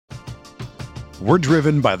We're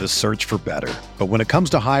driven by the search for better. But when it comes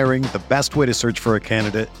to hiring, the best way to search for a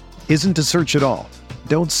candidate isn't to search at all.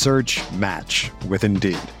 Don't search, match with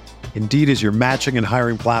Indeed. Indeed is your matching and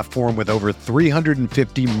hiring platform with over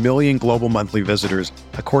 350 million global monthly visitors,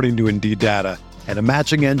 according to Indeed data, and a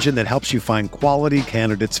matching engine that helps you find quality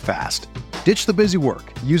candidates fast. Ditch the busy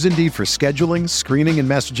work. Use Indeed for scheduling, screening, and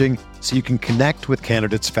messaging so you can connect with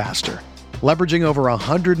candidates faster. Leveraging over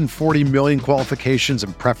 140 million qualifications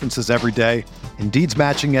and preferences every day, Indeed's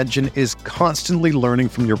matching engine is constantly learning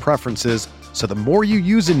from your preferences, so the more you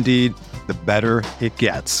use Indeed, the better it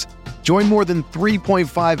gets. Join more than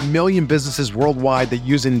 3.5 million businesses worldwide that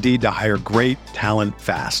use Indeed to hire great talent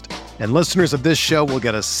fast. And listeners of this show will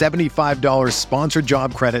get a $75 sponsored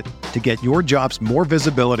job credit to get your jobs more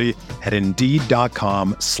visibility at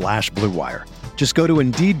Indeed.com/Blue Wire. Just go to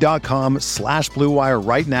Indeed.com/Blue Wire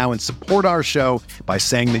right now and support our show by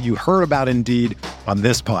saying that you heard about Indeed on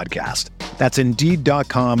this podcast. That's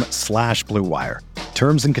Indeed.com/Blue Wire.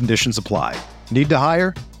 Terms and conditions apply. Need to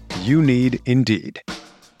hire? You need Indeed.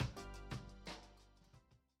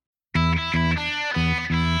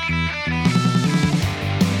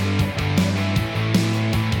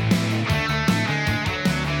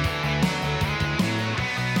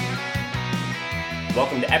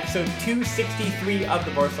 Welcome to episode 263 of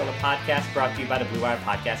the Barcelona podcast, brought to you by the Blue Wire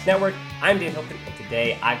Podcast Network. I'm Dan Hilton, and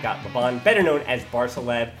today I've got Levon, better known as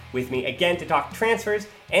Barceleb, with me again to talk transfers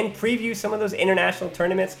and preview some of those international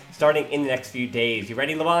tournaments starting in the next few days. You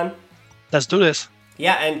ready, Levon? Let's do this.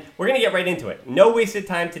 Yeah, and we're going to get right into it. No wasted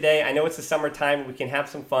time today. I know it's the summertime. We can have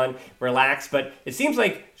some fun, relax, but it seems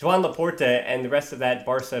like Joan Laporta and the rest of that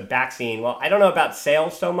Barca back scene, well, I don't know about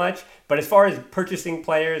sales so much, but as far as purchasing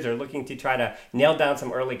players or looking to try to nail down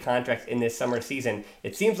some early contracts in this summer season,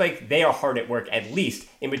 it seems like they are hard at work, at least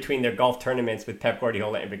in between their golf tournaments with Pep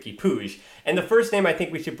Guardiola and Ricky Puig. And the first name I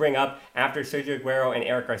think we should bring up after Sergio Aguero and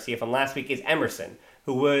Eric Garcia from last week is Emerson,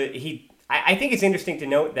 I think it's interesting to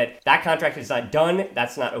note that that contract is not done,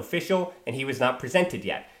 that's not official, and he was not presented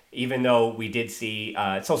yet. Even though we did see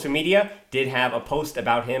social media did have a post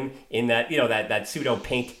about him in that, that pseudo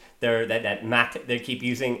paint there, that matte they keep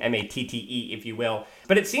using, M-A-T-T-E, if you will.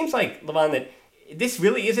 But it seems like, Levon, that this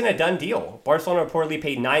really isn't a done deal. Barcelona reportedly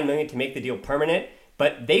paid $9 million to make the deal permanent,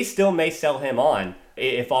 but they still may sell him on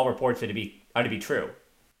if all reports are to be true.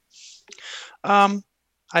 I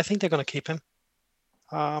think they're going to keep him.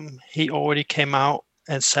 He already came out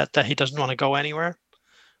and said that he doesn't want to go anywhere,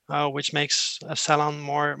 which makes a sell-on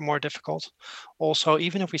more difficult. Also,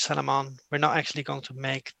 even if we sell him on, we're not actually going to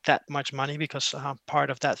make that much money because part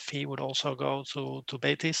of that fee would also go to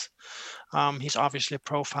Betis. He's obviously a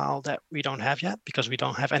profile that we don't have yet because we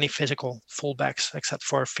don't have any physical fullbacks except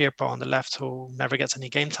for Firpo on the left, who never gets any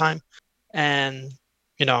game time. And,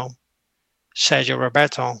 Sergio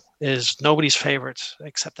Roberto is nobody's favorite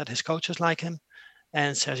except that his coaches like him.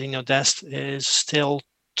 And Serginho Dest is still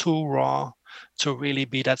too raw to really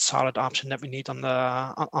be that solid option that we need on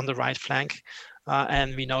the right flank.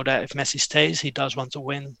 And we know that if Messi stays, he does want to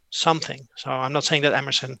win something. So I'm not saying that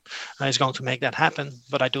Emerson is going to make that happen,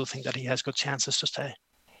 but I do think that he has good chances to stay.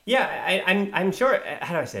 Yeah, I'm sure.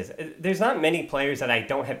 How do I say this? There's not many players that I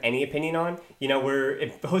don't have any opinion on. We're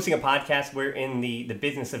hosting a podcast. We're in the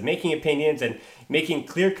business of making opinions and making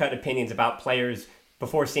clear-cut opinions about players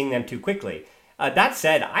before seeing them too quickly. That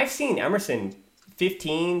said, I've seen Emerson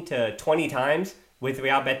 15 to 20 times with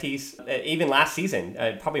Real Betis, even last season,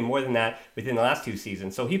 probably more than that within the last two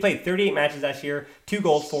seasons. So he played 38 matches last year, 2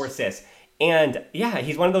 goals, 4 assists. And yeah,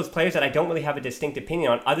 he's one of those players that I don't really have a distinct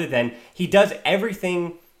opinion on other than he does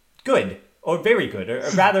everything good or very good or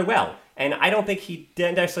rather well. And I don't think he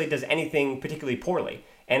necessarily does anything particularly poorly.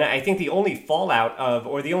 And I think the only fallout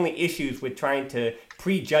or the only issues with trying to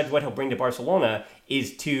prejudge what he'll bring to Barcelona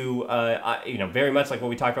is to, very much like what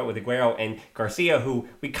we talked about with Aguero and Garcia, who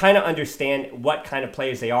we kind of understand what kind of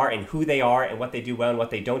players they are and who they are and what they do well and what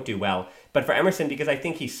they don't do well. But for Emerson, because I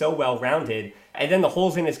think he's so well-rounded, and then the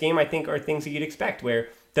holes in his game, I think, are things that you'd expect, where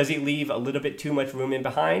does he leave a little bit too much room in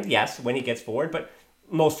behind? Yes, when he gets forward, but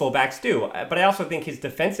most fullbacks do. But I also think his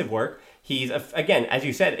defensive work, he's, again, as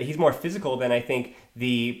you said, he's more physical than I think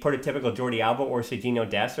the prototypical Jordi Alba or Serginho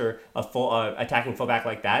Dest or a full attacking fullback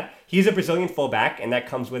like that. He's a Brazilian fullback, and that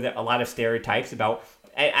comes with a lot of stereotypes about,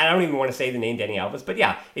 I don't even want to say the name Dani Alves, but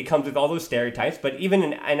yeah, it comes with all those stereotypes. But even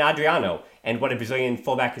an Adriano and what a Brazilian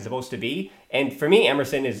fullback is supposed to be. And for me,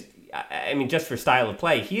 Emerson is, just for style of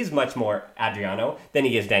play, he is much more Adriano than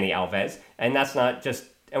he is Dani Alves. And that's not just,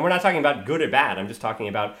 and we're not talking about good or bad. I'm just talking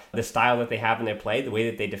about the style that they have in their play, the way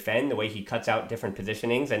that they defend, the way he cuts out different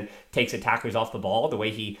positionings and takes attackers off the ball, the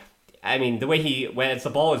way he I mean, the way as the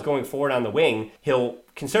ball is going forward on the wing, he'll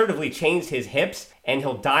conservatively change his hips and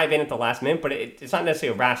he'll dive in at the last minute, but it's not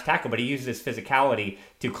necessarily a rash tackle, but he uses his physicality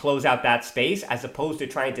to close out that space as opposed to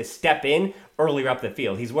trying to step in earlier up the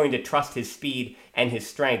field. He's willing to trust his speed and his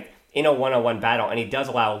strength in a one-on-one battle, and he does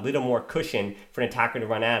allow a little more cushion for an attacker to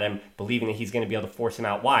run at him, believing that he's going to be able to force him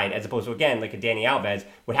out wide, as opposed to, again, like a Dani Alves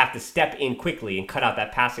would have to step in quickly and cut out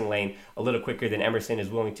that passing lane a little quicker than Emerson is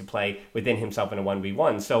willing to play within himself in a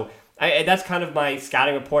 1v1. So that's kind of my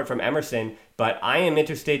scouting report from Emerson, but I am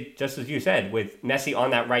interested, just as you said, with Messi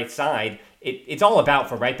on that right side. It's all about,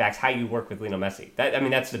 for right backs, how you work with Lionel Messi.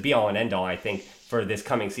 That's the be-all and end-all, I think, for this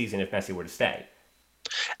coming season if Messi were to stay.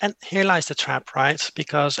 And here lies the trap, right?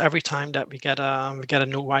 Because every time that we get a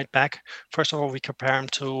new right back, first of all, we compare him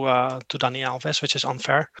to Dani Alves, which is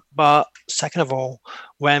unfair. But second of all,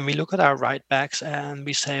 when we look at our right backs and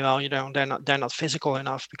we say, well, they're not physical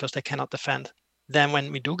enough because they cannot defend. Then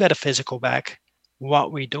when we do get a physical back,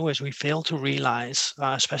 what we do is we fail to realize,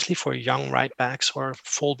 especially for young right backs or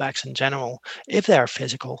fullbacks in general, if they are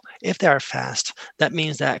physical, if they are fast, that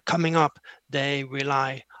means that coming up, they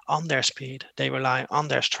rely on their speed, they rely on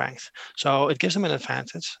their strength. So it gives them an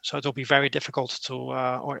advantage. So it will be very difficult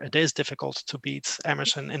or it is difficult to beat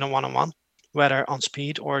Emerson in a one-on-one, whether on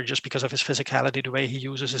speed or just because of his physicality, the way he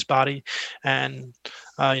uses his body. And,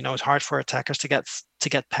 it's hard for attackers to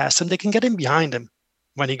get past him. They can get in behind him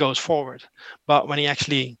when he goes forward. But when he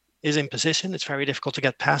actually is in position, it's very difficult to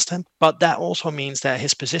get past him. But that also means that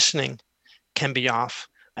his positioning can be off.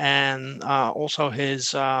 And also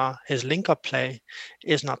his link-up play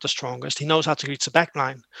is not the strongest. He knows how to reach the back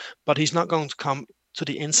line, but he's not going to come to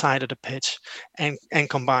the inside of the pitch and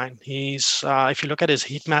combine. He's if you look at his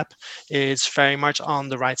heat map, it's very much on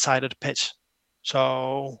the right side of the pitch.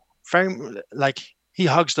 So he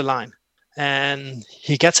hugs the line and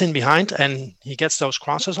he gets in behind and he gets those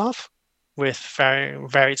crosses off with very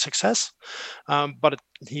varied success. But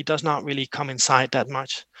he does not really come inside that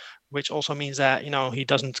much, which also means that, he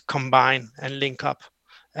doesn't combine and link up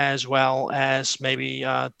as well as maybe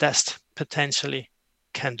Dest potentially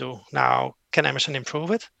can do. Now, can Emerson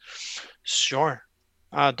improve it? Sure.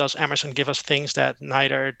 Does Emerson give us things that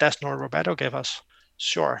neither Dest nor Roberto give us?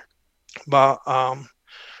 Sure. But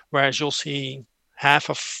whereas you'll see half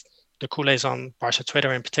of the Kool-Aids on Barca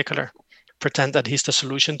Twitter in particular pretend that he's the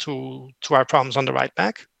solution to our problems on the right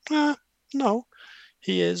back. No,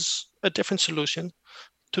 he is a different solution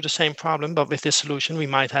to the same problem, but with this solution, we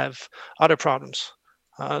might have other problems.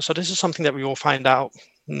 So this is something that we will find out,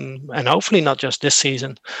 and hopefully not just this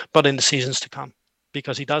season, but in the seasons to come,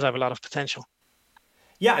 because he does have a lot of potential.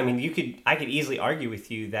 Yeah, I could easily argue with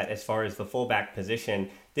you that as far as the fullback position,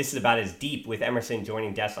 this is about as deep with Emerson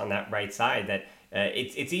joining Dest on that right side that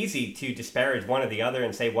it's easy to disparage one or the other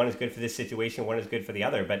and say one is good for this situation, one is good for the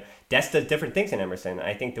other. But Dest does different things than Emerson.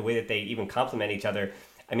 I think the way that they even complement each other.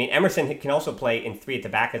 Emerson can also play in 3 at the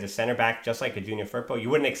back as a center back, just like a Junior Firpo. You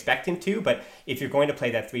wouldn't expect him to, but if you're going to play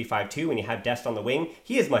that 3-5-2 and you have Dest on the wing,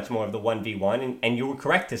 he is much more of the 1v1. And you were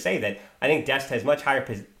correct to say that I think Dest has much higher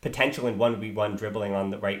potential in 1v1 dribbling on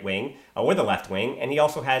the right wing or the left wing. And he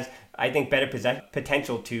also has, I think, better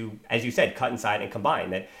potential to, as you said, cut inside and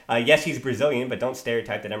combine. That yes, he's Brazilian, but don't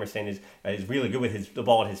stereotype that Emerson is really good with the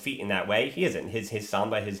ball at his feet in that way. He isn't. His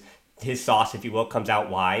samba, his sauce, if you will, comes out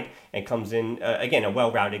wide and comes in, again, a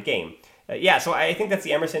well-rounded game. So I think that's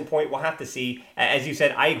the Emerson point. We'll have to see. As you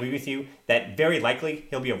said, I agree with you that very likely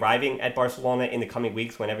he'll be arriving at Barcelona in the coming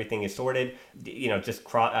weeks when everything is sorted. Just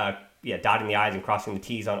dotting the I's and crossing the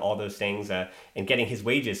T's on all those things and getting his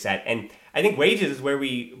wages set. And I think wages is where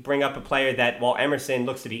we bring up a player that, while Emerson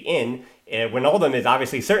looks to be in, Wijnaldum is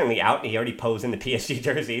obviously certainly out. He already posed in the PSG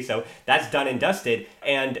jersey, so that's done and dusted.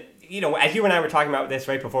 And as you and I were talking about this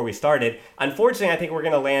right before we started, unfortunately, I think we're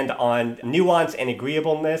going to land on nuance and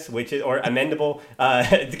agreeableness, or amendable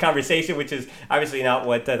conversation, which is obviously not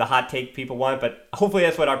what the hot take people want, but hopefully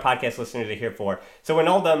that's what our podcast listeners are here for. So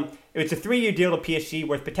Wijnaldum, it's a 3-year deal to PSG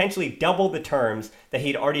worth potentially double the terms that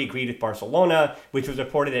he'd already agreed with Barcelona, which was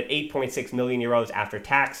reported at 8.6 million euros after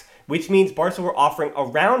tax, which means Barca were offering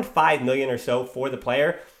around 5 million or so for the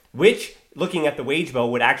player, which, looking at the wage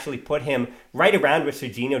bill, would actually put him right around what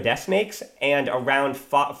Serginho Dest makes and around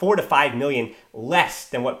 4 to 5 million less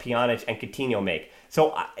than what Pjanic and Coutinho make.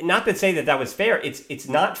 So not to say that was fair. It's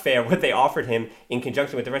not fair what they offered him in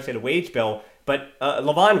conjunction with the rest of the wage bill. But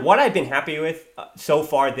Lavon, what I've been happy with so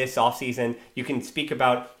far this offseason, you can speak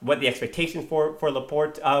about what the expectations for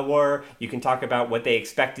Laporte were. You can talk about what they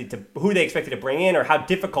who they expected to bring in, or how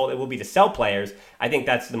difficult it will be to sell players. I think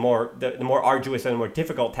that's the more arduous and the more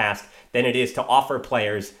difficult task than it is to offer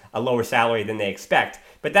players a lower salary than they expect.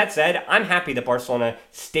 But that said, I'm happy that Barcelona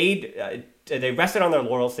stayed. They rested on their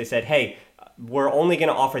laurels. They said, hey, we're only going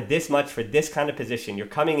to offer this much for this kind of position. You're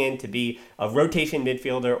coming in to be a rotation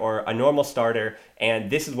midfielder or a normal starter,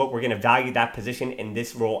 and this is what we're going to value that position in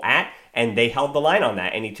this role at. And they held the line on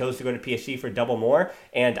that, and he chose to go to PSG for double more.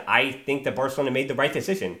 And I think that Barcelona made the right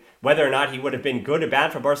decision. Whether or not he would have been good or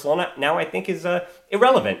bad for Barcelona, now I think is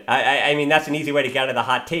irrelevant. I mean, that's an easy way to get out of the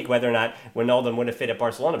hot take, whether or not Wijnaldum would have fit at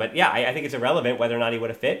Barcelona. But yeah, I think it's irrelevant whether or not he would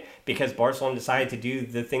have fit, because Barcelona decided to do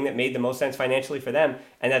the thing that made the most sense financially for them,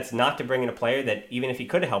 and that's not to bring in a player that, even if he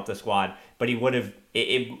could have helped the squad, but he would have,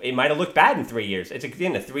 it might have looked bad in 3 years. It's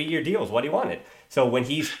again, a 3-year deal is what he wanted. So when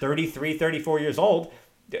he's 33, 34 years old,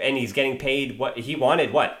 and he's getting paid what he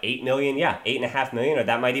wanted, 8 million? Yeah, 8.5 million, or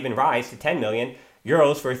that might even rise to 10 million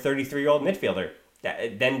euros for a 33-year-old midfielder.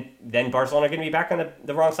 Then Barcelona are going to be back on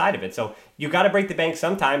the wrong side of it. So you got to break the bank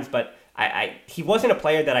sometimes, but he wasn't a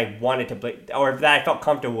player that I wanted to or that I felt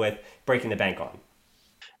comfortable with breaking the bank on.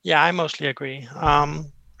 Yeah, I mostly agree.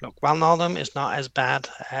 Look, Wijnaldum is not as bad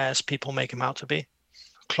as people make him out to be.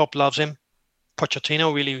 Klopp loves him.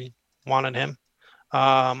 Pochettino really wanted him.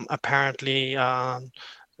 Apparently,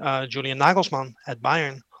 Julian Nagelsmann at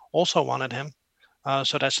Bayern also wanted him.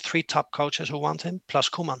 So that's 3 top coaches who want him, plus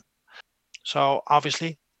Koeman. So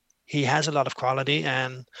obviously, he has a lot of quality.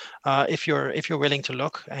 And if you're willing to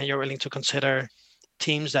look and you're willing to consider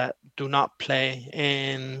teams that do not play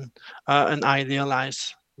in an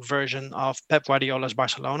idealized version of Pep Guardiola's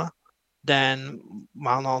Barcelona, then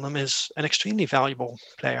Wijnaldum is an extremely valuable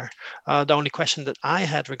player. The only question that I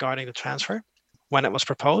had regarding the transfer, when it was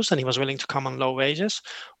proposed and he was willing to come on low wages,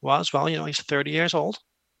 was, well, he's 30 years old,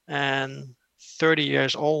 and 30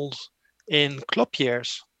 years old in club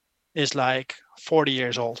years is like 40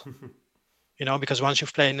 years old. Because once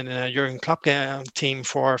you've played in a Jurgen Klopp team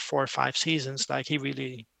for 4 or 5 seasons, like, he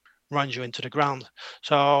really runs you into the ground.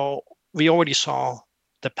 So we already saw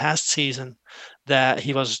the past season that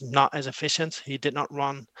he was not as efficient. He did not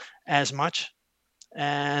run as much.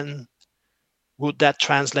 And would that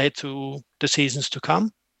translate to the seasons to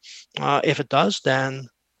come? If it does, then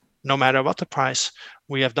no matter what the price,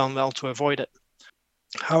 we have done well to avoid it.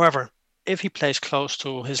 However, if he plays close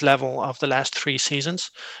to his level of the last 3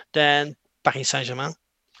 seasons, then Paris Saint-Germain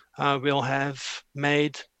will have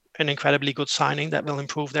made an incredibly good signing that will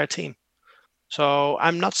improve their team. So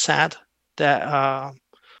I'm not sad that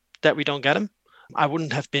we don't get him. I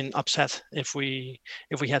wouldn't have been upset if we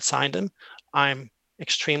had signed him. I'm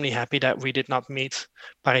extremely happy that we did not meet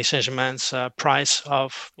Paris Saint-Germain's price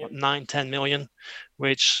of 9-10 million,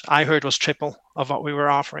 which I heard was triple of what we were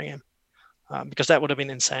offering him, because that would have been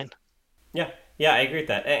insane. Yeah, I agree with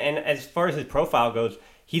that. And as far as his profile goes,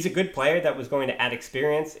 he's a good player that was going to add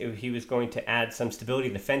experience. He was going to add some stability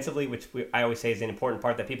defensively, which I always say is an important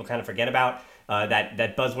part that people kind of forget about.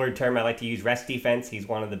 That buzzword term I like to use, rest defense. He's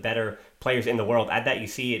one of the better players in the world at that. You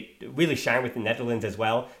see it really shine with the Netherlands as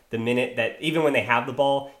well. The minute that, even when they have the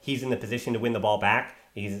ball, he's in the position to win the ball back.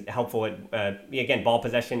 He's helpful at, again, ball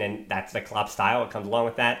possession, and that's the Klopp style. It comes along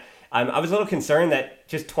with that. I was a little concerned that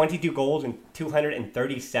just 22 goals and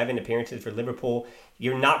 237 appearances for Liverpool,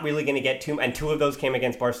 you're not really going to get and 2 of those came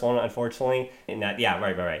against Barcelona, unfortunately. And that,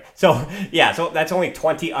 right. So that's only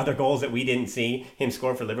 20 other goals that we didn't see him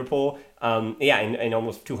score for Liverpool. In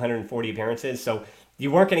almost 240 appearances. So you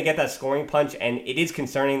weren't going to get that scoring punch, and it is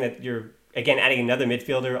concerning that you're, again, adding another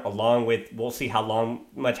midfielder along with, we'll see how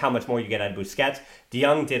much more you get out of Busquets. De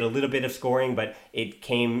Jong did a little bit of scoring, but it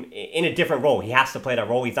came in a different role. He has to play that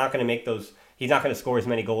role. He's not going to score as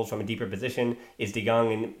many goals from a deeper position as De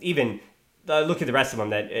Jong, and even look at the rest of them.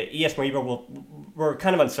 That ES Moriba we're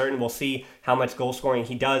kind of uncertain. We'll see how much goal scoring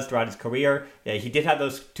he does throughout his career. He did have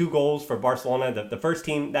those 2 goals for Barcelona, the first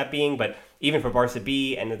team that being, but even for Barca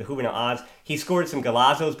B and the Juvenil Oz, he scored some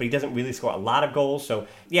golazos, but he doesn't really score a lot of goals. So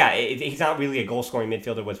he's not really a goal scoring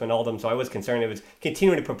midfielder with Wijnaldum. So I was concerned it was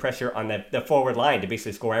continuing to put pressure on the forward line to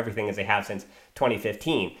basically score everything as they have since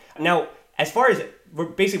 2015. Now, as far as we're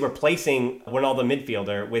basically replacing Wijnaldum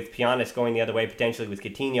midfielder with Pjanic going the other way, potentially with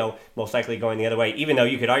Coutinho most likely going the other way, even though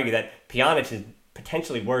you could argue that Pjanic is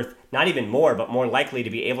potentially worth not even more, but more likely to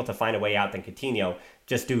be able to find a way out than Coutinho,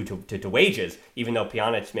 just due to wages, even though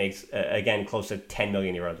Pjanic makes, again, close to 10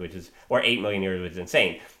 million euros, or 8 million euros, which is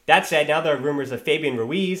insane. That said, now there are rumors of Fabian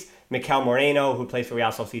Ruiz, Mikel Moreno, who plays for Real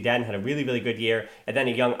Sociedad and had a really, really good year, and then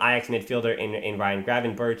a young Ajax midfielder in Ryan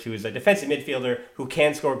Gravenberch, who is a defensive midfielder who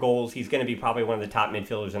can score goals. He's going to be probably one of the top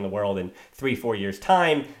midfielders in the world in 3-4 years'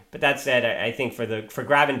 time. But that said, I think for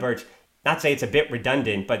Gravenberch, not to say it's a bit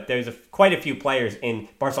redundant, but there's quite a few players in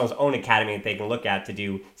Barcelona's own academy that they can look at to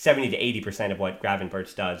do 70 to 80% of what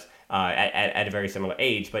Gravenberch does at a very similar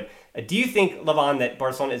age. But do you think, Levon, that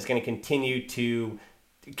Barcelona is going to continue to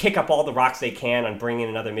kick up all the rocks they can on bringing in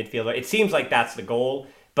another midfielder? It seems like that's the goal.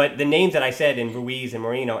 But the names that I said in Ruiz and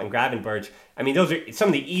Moreno and Gravenberch, I mean, those are some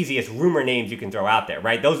of the easiest rumor names you can throw out there,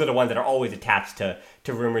 right? Those are the ones that are always attached to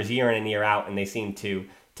rumors year in and year out, and they seem to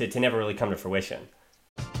never really come to fruition.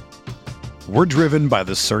 We're driven by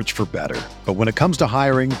the search for better. But when it comes to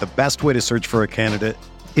hiring, the best way to search for a candidate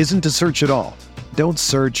isn't to search at all. Don't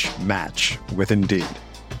search, match with Indeed.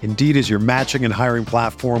 Indeed is your matching and hiring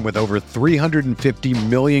platform with over 350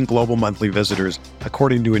 million global monthly visitors,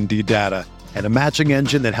 according to Indeed data, and a matching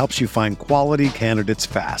engine that helps you find quality candidates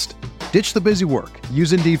fast. Ditch the busy work.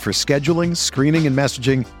 Use Indeed for scheduling, screening, and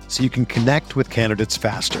messaging so you can connect with candidates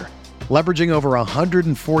faster. Leveraging over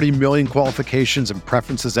 140 million qualifications and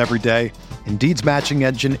preferences every day, Indeed's matching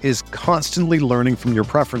engine is constantly learning from your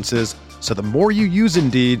preferences, so the more you use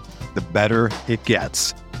Indeed, the better it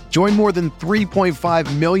gets. Join more than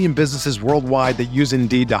 3.5 million businesses worldwide that use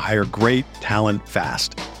Indeed to hire great talent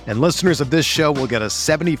fast. And listeners of this show will get a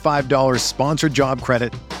 $75 sponsored job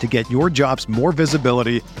credit to get your jobs more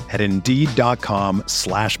visibility at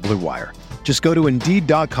Indeed.com/Blue Wire. Just go to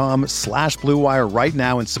Indeed.com/Blue Wire right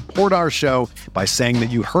now and support our show by saying that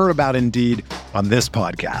you heard about Indeed on this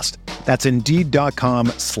podcast. That's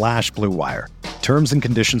Indeed.com/Blue Wire. Terms and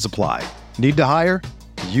conditions apply. Need to hire?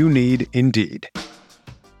 You need Indeed.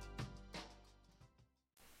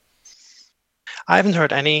 I haven't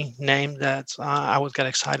heard any name that I would get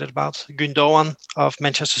excited about. Gundogan of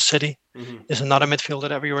Manchester City is another midfielder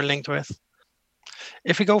that we were linked with.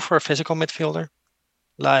 If we go for a physical midfielder,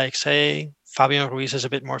 like say Fabian Ruiz is a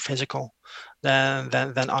bit more physical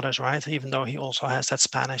than others, right? Even though he also has that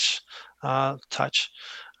Spanish touch.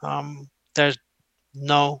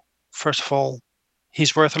 First of all,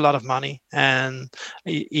 he's worth a lot of money, and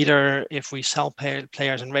either if we sell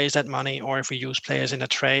players and raise that money, or if we use players in a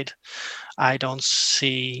trade, I don't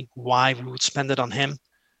see why we would spend it on him.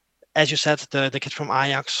 As you said, the kid from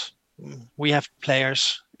Ajax, we have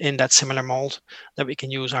players in that similar mold that we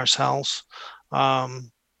can use ourselves.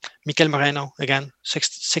 Mikel Moreno, again,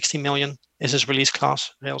 60 million is his release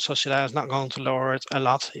clause. Real Sociedad is not going to lower it a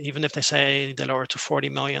lot, even if they say they lower it to 40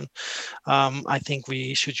 million. I think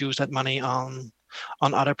we should use that money on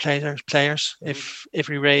other players if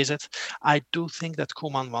we raise it. I do think that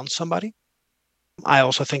Koeman wants somebody. I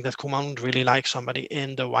also think that Koeman would really like somebody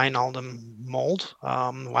in the Wijnaldum mold.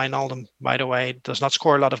 Wijnaldum, by the way, does not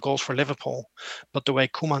score a lot of goals for Liverpool, but the way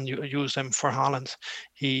Koeman used him for Haaland,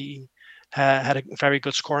 he had a very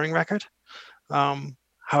good scoring record.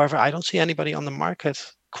 However, I don't see anybody on the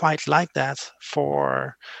market quite like that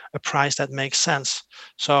for a price that makes sense.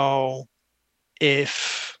 So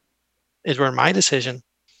if it were my decision,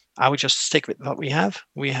 I would just stick with what we have.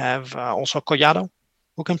 We have also Collado,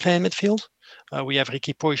 who can play in midfield. We have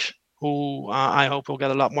Ricky Puig, who I hope will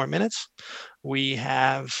get a lot more minutes. We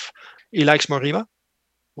have Ilaix Moriba,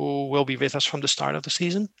 who will be with us from the start of the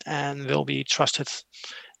season and will be trusted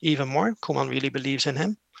even more. Koeman really believes in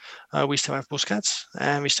him. We still have Busquets,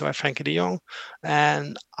 and we still have Frenkie de Jong.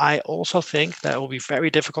 And I also think that it will be very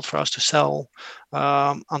difficult for us to sell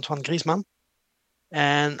Antoine Griezmann.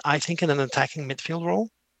 And I think in an attacking midfield role,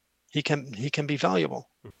 he can be valuable.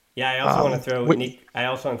 Yeah, I also want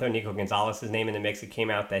to throw Nico Gonzalez's name in the mix. It came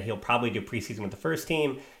out that he'll probably do preseason with the first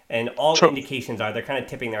team, and all indications are they're kind of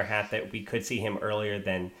tipping their hat that we could see him earlier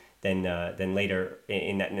than later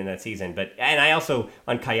in that season. And I also,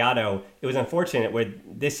 on Collado, it was unfortunate where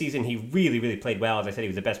this season he really, really played well. As I said, he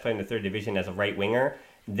was the best player in the third division as a right winger.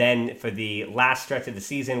 Then for the last stretch of the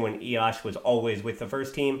season when Ilaix was always with the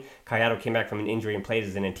first team, Collado came back from an injury and played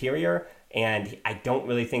as an interior. And I don't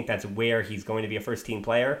really think that's where he's going to be a first team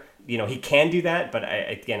player. You know, he can do that, but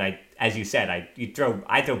as you said, I throw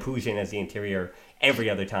Puig in as the interior every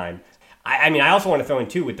other time. I also want to throw in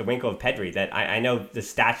too with the wrinkle of Pedri that I know the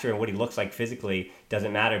stature and what he looks like physically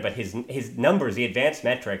doesn't matter, but his numbers, the advanced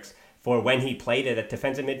metrics for when he played at a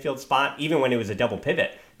defensive midfield spot, even when it was a double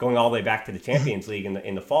pivot, going all the way back to the Champions League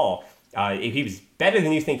in the fall, He was better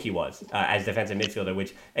than you think he was as defensive midfielder,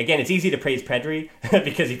 which, again, it's easy to praise Pedri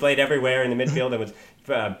because he played everywhere in the midfield and was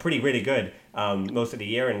really good most of the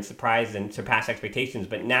year and surprised and surpassed expectations.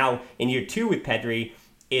 But now in year 2 with Pedri,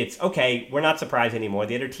 it's okay, we're not surprised anymore.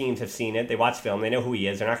 The other teams have seen it. They watch film. They know who he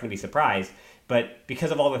is. They're not going to be surprised. But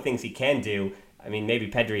because of all the things he can do, I mean, maybe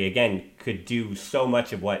Pedri, again, could do so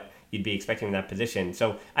much of what you'd be expecting in that position.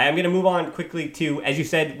 So I'm going to move on quickly to, as you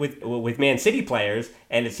said, with Man City players,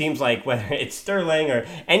 and it seems like whether it's Sterling or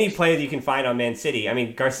any player that you can find on Man City, I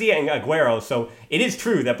mean, Garcia and Aguero, so it is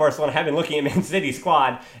true that Barcelona have been looking at Man City's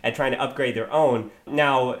squad and trying to upgrade their own.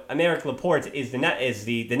 Now, Aymeric Laporte is the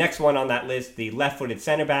next one on that list, the left-footed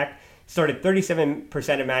center back. Started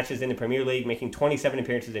 37% of matches in the Premier League, making 27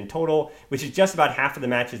 appearances in total, which is just about half of the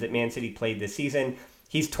matches that Man City played this season.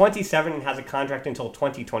 He's 27 and has a contract until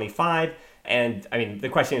 2025. And, I mean, the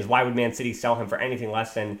question is, why would Man City sell him for anything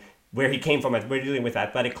less than where he came from? We're dealing with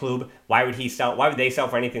Athletic Club. Why would they sell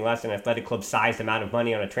for anything less than Athletic Club's sized amount of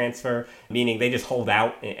money on a transfer? Meaning they just hold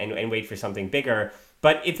out and wait for something bigger.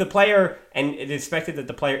 But if the player, and it is expected that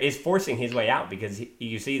the player is forcing his way out, because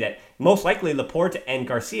you see that most likely Laporte and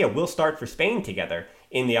Garcia will start for Spain together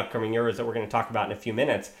in the upcoming Euros that we're going to talk about in a few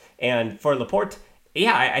minutes. And for Laporte,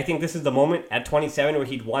 yeah, I think this is the moment at 27 where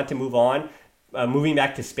he'd want to move on, moving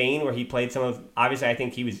back to Spain where he played obviously I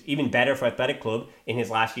think he was even better for Athletic Club in his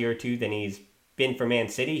last year or two than he's been for Man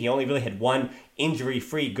City. He only really had one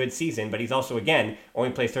injury-free good season, but he's also, again,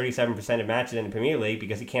 only plays 37% of matches in the Premier League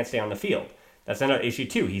because he can't stay on the field. That's another issue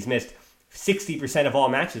too. He's missed 60% of all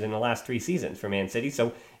matches in the last 3 seasons for Man City.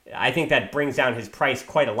 So I think that brings down his price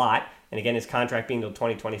quite a lot. And again, his contract being until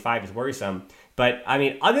 2025 is worrisome. But I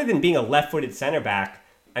mean, other than being a left-footed center back,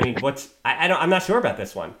 I mean, I'm not sure about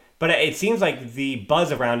this one. But it seems like the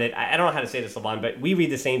buzz around it, I don't know how to say this, Lavon, but we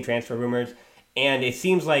read the same transfer rumors. And it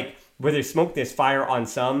seems like where there's smoke, there's fire on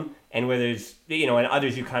some, and where there's, and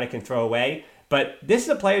others you kind of can throw away. But this is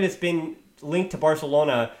a player that's been linked to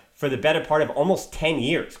Barcelona for the better part of almost 10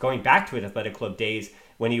 years, going back to his Athletic Club days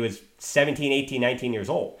when he was 17, 18, 19 years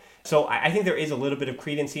old. So I think there is a little bit of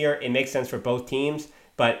credence here. It makes sense for both teams.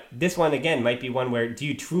 But this one, again, might be one where do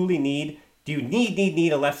you need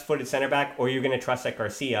a left-footed center back, or you're going to trust that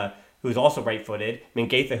Garcia, who's also right-footed,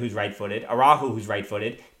 Mingueza, who's right-footed, Araujo, who's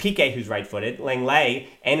right-footed, Piqué, who's right-footed, Lenglet,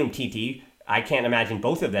 and Umtiti. I can't imagine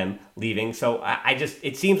both of them leaving. So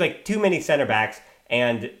it seems like too many center backs,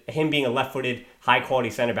 and him being a left-footed,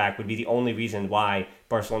 high-quality center back would be the only reason why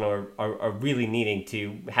Barcelona are really needing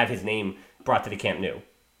to have his name brought to the Camp Nou.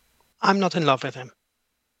 I'm not in love with him.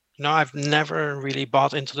 I've never really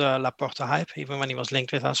bought into the Laporte hype, even when he was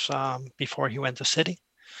linked with us before he went to City.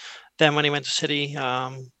 Then when he went to City,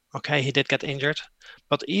 he did get injured.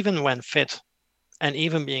 But even when fit, and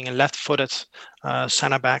even being a left-footed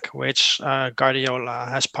center back, which Guardiola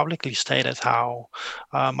has publicly stated how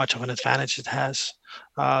much of an advantage it has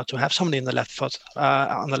to have somebody in the left foot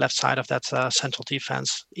on the left side of that central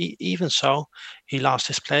defense. Even so, he lost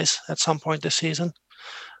his place at some point this season.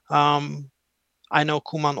 I know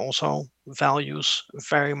Koeman also values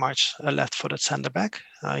very much a left-footed center back.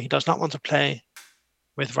 He does not want to play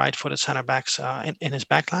with right-footed center backs in his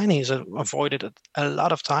backline. He's avoided it a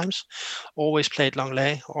lot of times, always played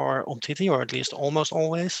Lenglet or Umtiti, or at least almost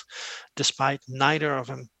always, despite neither of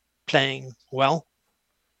them playing well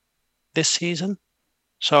this season.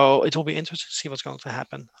 So it will be interesting to see what's going to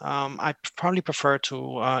happen. I probably prefer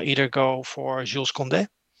to either go for Jules Koundé,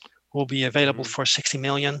 who will be available for 60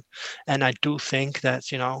 million. And I do think that,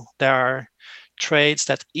 there are trades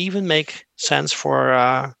that even make sense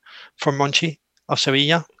for Monchi of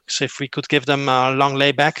Sevilla. So if we could give them a long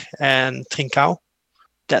layback and Trincao,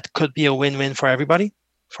 that could be a win-win for everybody,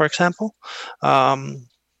 for example.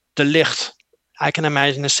 De Ligt, I can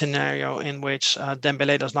imagine a scenario in which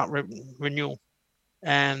Dembélé does not renew,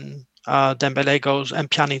 and Dembélé goes and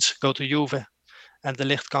Pjanic go to Juve, and De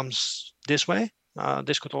Ligt comes this way.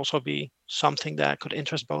 This could also be something that could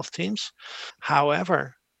interest both teams.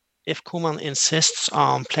 However, if Koeman insists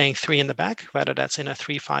on playing 3 in the back, whether that's in a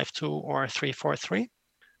 3-5-2 or a 3-4-3,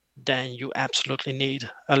 then you absolutely need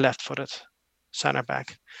a left-footed center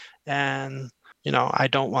back. And, I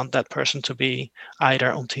don't want that person to be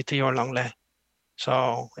either Umtiti or Lenglet.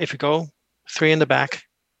 So if you go 3 in the back,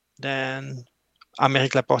 then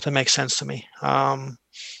Aymeric Laporte makes sense to me.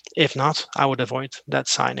 If not, I would avoid that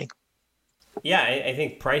signing. Yeah, I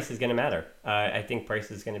think price is going to matter. I think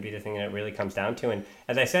price is going to be the thing that it really comes down to. And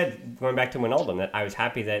as I said, going back to Wijnaldum, that I was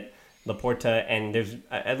happy that Laporte, and there's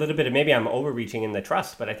a little bit of, maybe I'm overreaching in the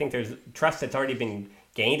trust, but I think there's trust that's already been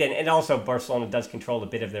gained. And also Barcelona does control a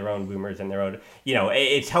bit of their own rumors and their own,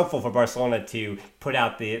 it's helpful for Barcelona to put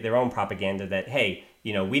out their own propaganda that, hey,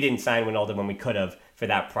 we didn't sign Wijnaldum when we could have for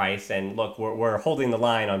that price. And look, we're holding the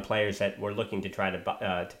line on players that we're looking to try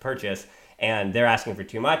to purchase, and they're asking for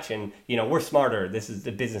too much. And, we're smarter.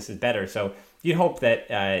 The business is better. So you'd hope that,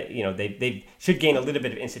 they should gain a little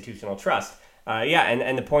bit of institutional trust.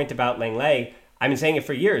 And the point about Lenglet, I've been saying it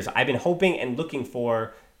for years. I've been hoping and looking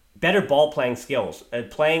for better ball playing skills,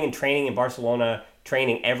 playing and training in Barcelona,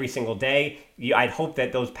 training every single day. I'd hope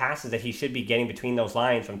that those passes that he should be getting between those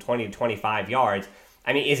lines from 20 to 25 yards.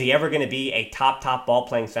 I mean, is he ever going to be a top ball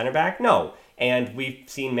playing center back? No. And we've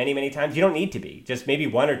seen many, many times you don't need to be. Just maybe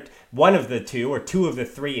one of the two or two of the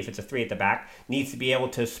three, if it's a three at the back, needs to be able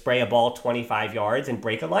to spray a ball 25 yards and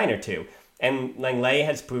break a line or two. And Lenglet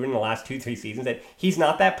has proven in the last 2-3 seasons that he's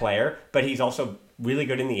not that player, but he's also really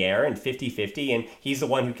good in the air and 50-50, and he's the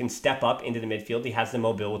one who can step up into the midfield. He has the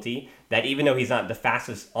mobility that even though he's not the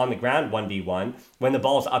fastest on the ground 1v1, when the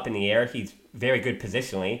ball's up in the air, he's very good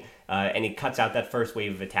positionally, and he cuts out that first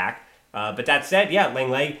wave of attack. But that said,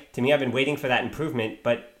 Lenglet, to me, I've been waiting for that improvement,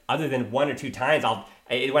 but other than one or two times,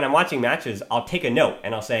 when I'm watching matches, I'll take a note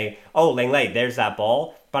and I'll say, oh, Lenglet, there's that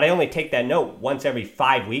ball. But I only take that note once every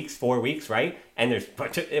 4 weeks, right? And there's,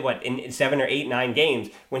 in 7 or 8, 9 games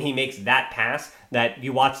when he makes that pass that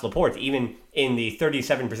you watch Laporte, even in the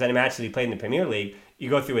 37% of matches he played in the Premier League, you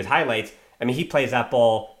go through his highlights. I mean, he plays that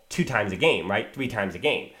ball 2 times a game, right? 3 times a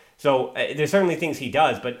game. So there's certainly things he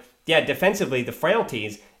does. But defensively, the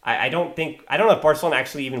frailties, I don't know if Barcelona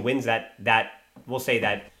actually even wins that we'll say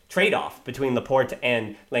that trade-off between Laporte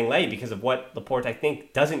and Lenglet because of what Laporte, I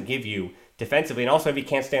think, doesn't give you defensively. And also, if he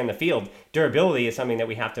can't stay on the field, durability is something that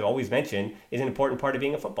we have to always mention is an important part of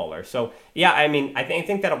being a footballer. So, I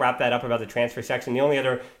think that'll wrap that up about the transfer section. The only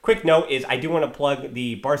other quick note is I do want to plug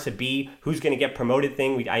the Barca B, who's going to get promoted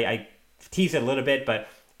thing. I teased it a little bit, but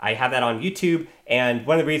I have that on YouTube. And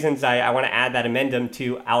one of the reasons I want to add that amendum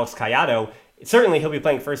to Alex Collado, certainly he'll be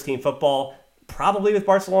playing first-team football, probably with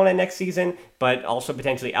Barcelona next season, but also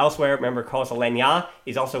potentially elsewhere. Remember, Carlos Alenya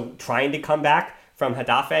is also trying to come back from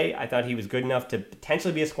Getafe. I thought he was good enough to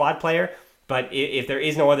potentially be a squad player, but if there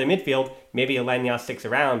is no other midfield, maybe Alenya sticks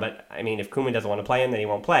around, but I mean, if Koeman doesn't want to play him, then he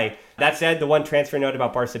won't play. That said, the one transfer note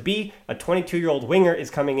about Barca B, a 22-year-old winger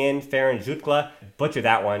is coming in, Ferran Jutkla, butcher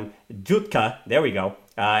that one, Jutka, there we go.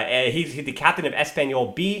 He's the captain of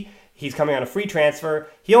Espanyol B. He's coming on a free transfer.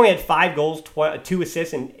 He only had 5 goals, 2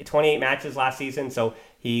 assists in 28 matches last season. So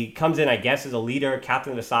he comes in, I guess, as a leader,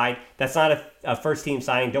 captain of the side. That's not a first-team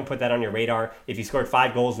signing. Don't put that on your radar. If he scored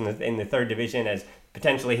 5 goals in the 3rd division as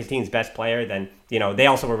potentially his team's best player, then, they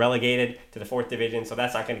also were relegated to the 4th division. So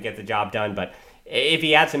that's not going to get the job done. But if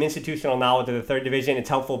he adds some institutional knowledge to the 3rd division, it's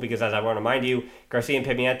helpful because, as I want to remind you, Garcia and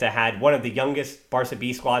Pimienta had one of the youngest Barca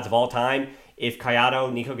B squads of all time. If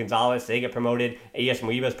Collado, Nico Gonzalez, they get promoted, AS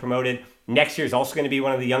Moriba's promoted, next year is also going to be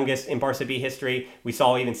one of the youngest in Barca B history. We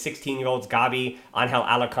saw even 16-year-olds, Gabi, Angel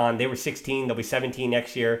Alarcon, they were 16, they'll be 17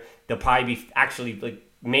 next year. They'll probably be actually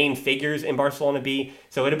main figures in Barcelona B.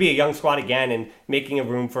 So it'll be a young squad again, and making a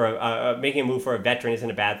move for a veteran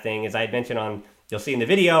isn't a bad thing. As I had mentioned you'll see in the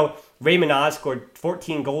video, Ray Minaz scored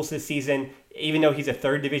 14 goals this season. Even though he's a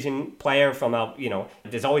 3rd division player from,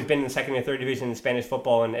 there's always been in the 2nd or 3rd division in Spanish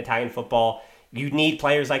football and Italian football. You need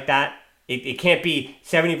players like that. It can't be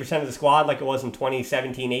 70% of the squad like it was in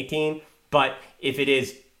 2017-18, but if it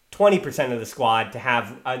is 20% of the squad to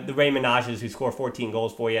have the Ray Menages who score 14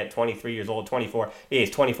 goals for you at 23 years old, 24, he is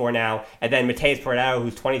 24 now, and then Mateus Pereira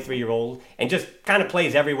who's 23 years old and just kind of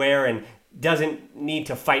plays everywhere and doesn't need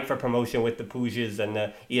to fight for promotion with the Pujas and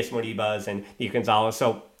the ES Moribas and Nico Gonzalez.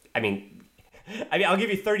 So, I'll give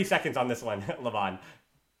you 30 seconds on this one, Levon.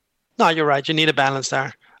 No, you're right. You need a balance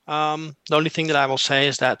there. The only thing that I will say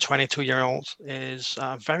is that 22-year-old is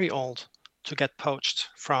very old to get poached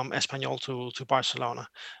from Espanyol to Barcelona.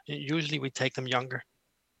 Usually we take them younger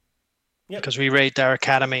because we rate their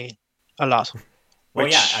academy a lot. Well,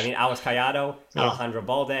 Alex Collado, Alejandro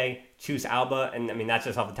Balde, Chus Alba, and that's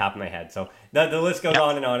just off the top of my head. So the list goes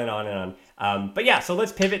on and on and on and on. So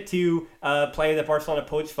let's pivot to a player that Barcelona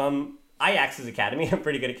poached from Ajax's academy, a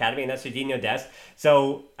pretty good academy, and that's Serginho Dest.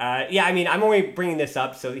 So, I'm only bringing this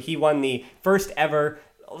up. So he won the first ever,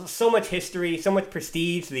 so much history, so much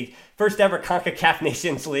prestige, the first ever CONCACAF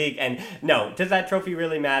Nations League. And no, does that trophy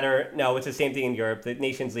really matter? No, it's the same thing in Europe. The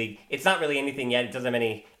Nations League, it's not really anything yet. It doesn't have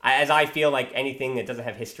any, as I feel like anything that doesn't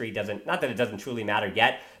have history not that it doesn't truly matter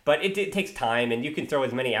yet, but it takes time, and you can throw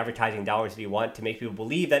as many advertising dollars as you want to make people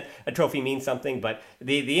believe that a trophy means something. But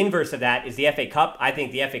the inverse of that is the FA Cup. I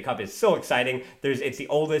think the FA Cup is so exciting. It's the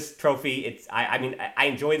oldest trophy. I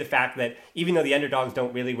enjoy the fact that even though the underdogs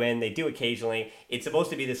don't really win, they do occasionally. It's supposed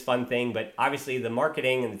to be this fun thing, but obviously the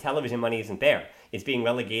marketing and the television television money isn't there. It's being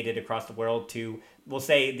relegated across the world to, we'll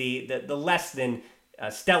say, the less than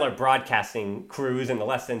stellar broadcasting crews and the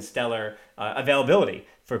less than stellar availability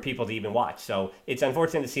for people to even watch. So it's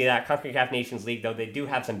unfortunate to see that. CONCACAF Nations League, though, they do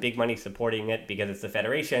have some big money supporting it because it's the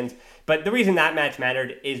federations. But the reason that match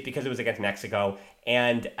mattered is because it was against Mexico.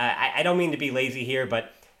 And I don't mean to be lazy here,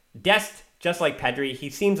 but Dest, just like Pedri, he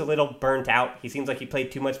seems a little burnt out. He seems like he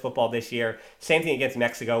played too much football this year. Same thing against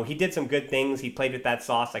Mexico. He did some good things. He played with that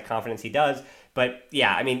sauce, that confidence he does. But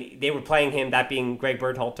yeah, I mean, they were playing him, that being Greg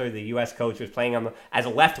Berhalter, the U.S. coach, was playing him as a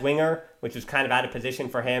left winger, which was kind of out of position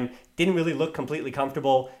for him. Didn't really look completely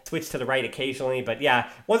comfortable. Switched to the right occasionally, but yeah,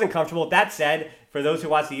 wasn't comfortable. That said, for those who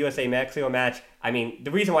watch the USA-Mexico match, I mean,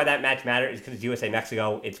 the reason why that match mattered is because it's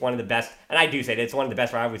USA-Mexico. It's one of the best, and I do say that it's one of the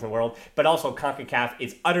best rivalries in the world, but also CONCACAF,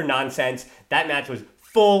 it's utter nonsense. That match was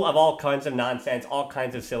full of all kinds of nonsense, all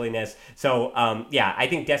kinds of silliness. So, yeah, I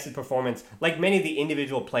think Dest's performance, like many of the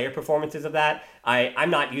individual player performances of that, I'm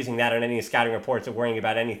not using that on any scouting reports or worrying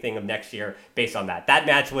about anything of next year based on that. That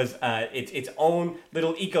match was its own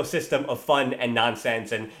little ecosystem of fun and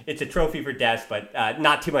nonsense, and it's a trophy for Dest, but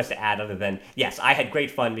not too much to add other than, yes, I had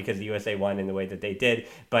great fun because the USA won in the way that they did,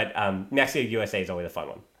 but Mexico-USA is always a fun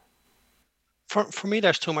one. For me,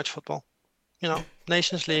 there's too much football.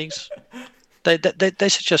 Nations Leagues... They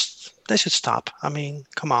should stop. I mean,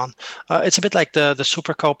 come on. It's a bit like the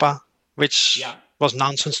Super Copa, which was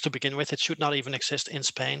nonsense to begin with. It should not even exist in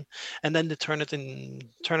Spain, and then they turn it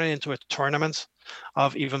into a tournament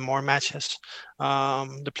of even more matches.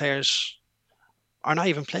 The players are not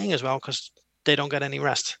even playing as well because they don't get any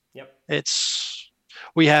rest. Yep.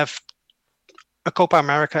 We have a Copa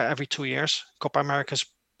America every 2 years. Copa America is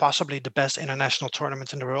possibly the best international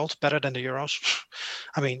tournament in the world, better than the Euros.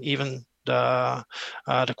 I mean, even the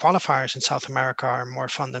qualifiers in South America are more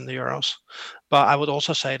fun than the Euros, but I would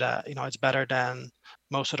also say that it's better than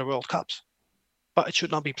most of the World Cups, but it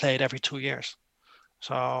should not be played every 2 years.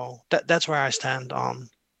 So that's where I stand on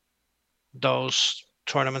those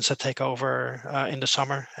tournaments that take over in the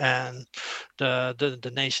summer, and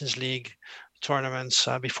the Nations League tournaments.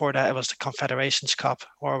 Before that, it was the Confederations Cup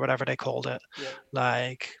or whatever they called it. Yeah.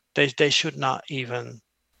 Like they should not even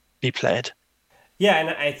be played. Yeah,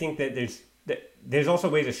 and I think that there's also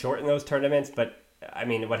ways to shorten those tournaments, but I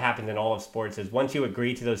mean, what happens in all of sports is once you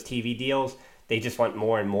agree to those TV deals, they just want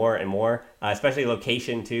more and more and more, especially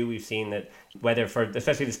location too. We've seen that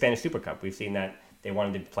especially the Spanish Super Cup, we've seen that they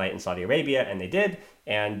wanted to play it in Saudi Arabia, and they did.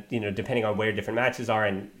 And, depending on where different matches are,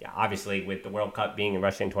 and obviously with the World Cup being in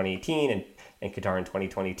Russia in 2018 and Qatar in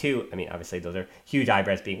 2022, I mean, obviously those are huge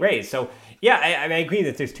eyebrows being raised. So, yeah, I agree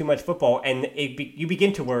that there's too much football, and you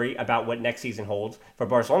begin to worry about what next season holds for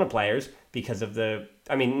Barcelona players because of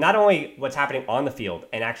not only what's happening on the field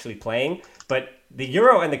and actually playing, but the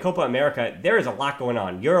Euro and the Copa America, there is a lot going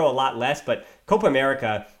on. Euro a lot less, but Copa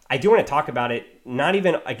America, I do want to talk about it, not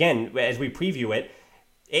even, again, as we preview it,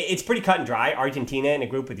 it's pretty cut and dry. Argentina in a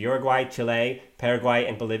group with Uruguay, Chile, Paraguay,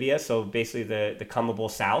 and Bolivia, so basically the comable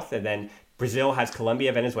South, and then Brazil has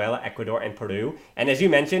Colombia, Venezuela, Ecuador, and Peru. And as you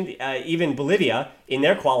mentioned, even Bolivia, in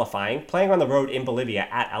their qualifying, playing on the road in Bolivia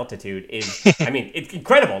at altitude is, it's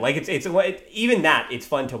incredible. Like, even that, it's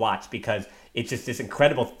fun to watch because it's just this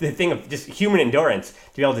incredible thing of just human endurance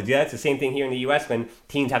to be able to do that. It's the same thing here in the U.S. when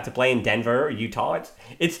teams have to play in Denver or Utah.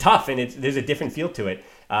 It's tough, and there's a different feel to it.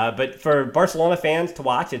 But for Barcelona fans to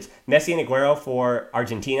watch, it's Messi and Aguero for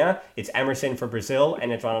Argentina, it's Emerson for Brazil,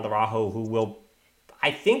 and it's Ronald Araujo, who will,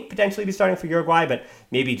 I think, potentially be starting for Uruguay, but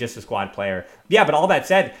maybe just a squad player. Yeah, but all that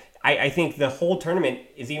said, I think the whole tournament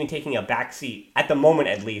is even taking a back seat, at the moment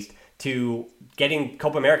at least, to getting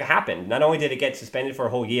Copa America happen. Not only did it get suspended for a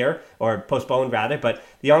whole year, or postponed rather, but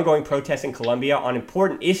the ongoing protests in Colombia on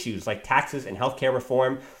important issues like taxes and healthcare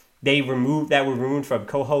reform, were removed from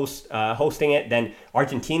hosting it. Then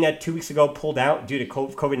Argentina 2 weeks ago pulled out due to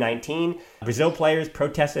COVID-19. Brazil players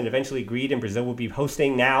protested and eventually agreed, and Brazil will be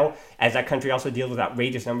hosting now, as that country also deals with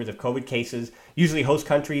outrageous numbers of COVID cases. Usually host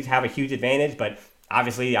countries have a huge advantage, but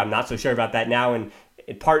obviously I'm not so sure about that now, and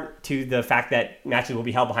in part to the fact that matches will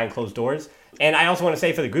be held behind closed doors. And I also want to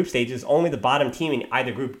say for the group stages, only the bottom team in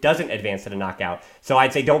either group doesn't advance to the knockout. So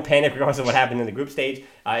I'd say don't panic regardless of what happened in the group stage.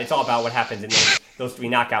 It's all about what happens in those three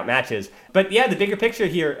knockout matches. But yeah, the bigger picture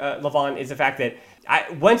here, Lavon, is the fact that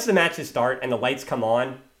once the matches start and the lights come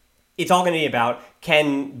on, it's all going to be about,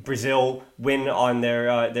 can Brazil win on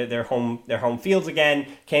their home fields again?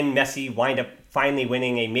 Can Messi wind up finally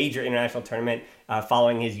winning a major international tournament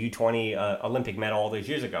following his U20 Olympic medal all those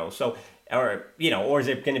years ago? So or or is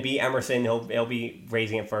it going to be Emerson? He'll be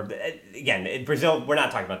raising it for again in Brazil. We're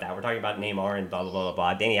not talking about that. We're talking about Neymar and blah blah blah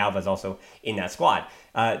blah. Dani Alves also in that squad.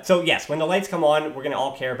 So yes, when the lights come on, we're going to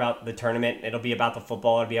all care about the tournament. It'll be about the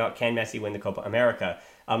football. It'll be about can Messi win the Copa America.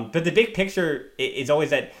 But the big picture is always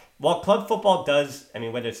that while club football does, I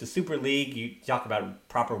mean, whether it's the Super League, you talk about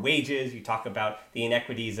proper wages, you talk about the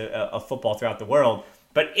inequities of football throughout the world.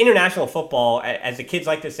 But international football, as the kids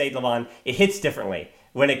like to say, Levon, it hits differently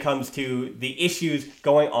when it comes to the issues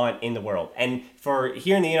going on in the world. And for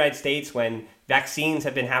here in the United States, when vaccines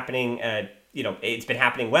have been happening, it's been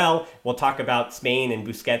happening well. We'll talk about Spain and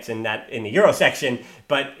Busquets in the Euro section.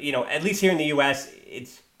 But, at least here in the U.S.,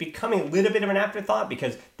 it's becoming a little bit of an afterthought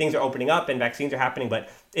because things are opening up and vaccines are happening. But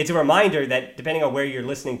it's a reminder that depending on where you're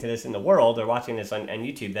listening to this in the world or watching this on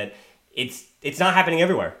YouTube, that it's not happening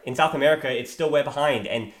everywhere. In South America, it's still way behind.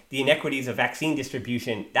 And the inequities of vaccine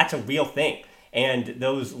distribution, that's a real thing. And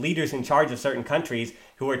those leaders in charge of certain countries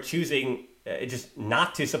who are choosing just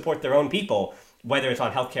not to support their own people, whether it's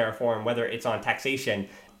on healthcare reform, whether it's on taxation,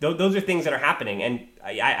 those are things that are happening. And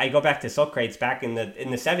I go back to Socrates back in the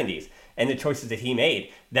 70s and the choices that he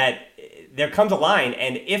made, that there comes a line.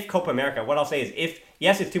 And if Copa America, what I'll say is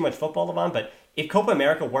yes, it's too much football, Levon, but if Copa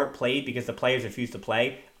America weren't played because the players refused to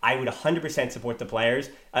play, I would 100% support the players,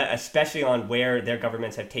 especially on where their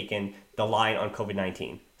governments have taken the line on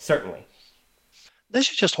COVID-19. Certainly. They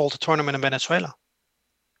should just hold the tournament in Venezuela,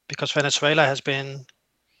 because Venezuela has been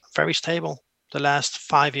very stable the last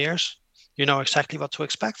 5 years. You know exactly what to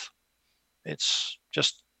expect. It's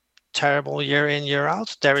just terrible year in, year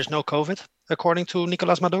out. There is no COVID, according to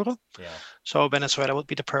Nicolas Maduro. Yeah. So Venezuela would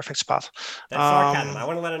be the perfect spot. That's sarcasm. I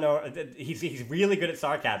want to let him know he's really good at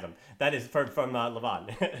sarcasm. That is from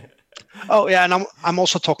Levon. Oh yeah, and I'm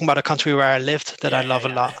also talking about a country where I lived that I love a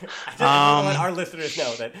lot. I want our listeners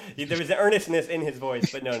know that there was an earnestness in his voice,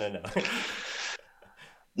 but no.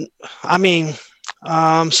 I mean,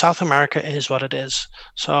 South America is what it is.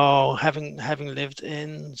 So having lived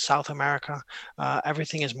in South America,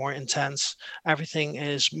 everything is more intense. Everything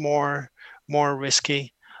is more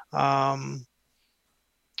risky.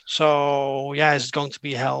 So yeah, it's going to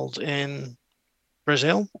be held in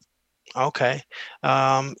Brazil. Okay.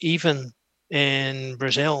 Even in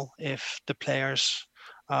Brazil, if the players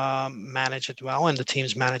manage it well and the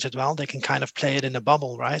teams manage it well, they can kind of play it in a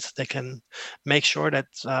bubble, right? They can make sure that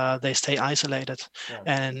they stay isolated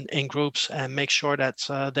and in groups, and make sure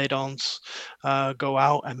that they don't go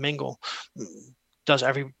out and mingle. Does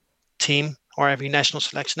every team or every national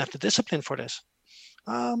selection have the discipline for this?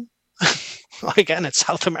 Again, it's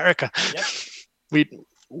South America. Yep.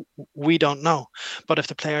 We don't know. But if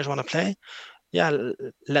the players want to play,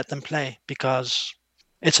 let them play, because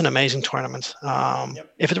it's an amazing tournament.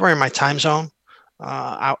 If it were in my time zone,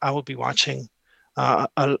 I would be watching a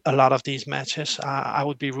lot of these matches. I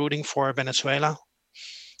would be rooting for Venezuela.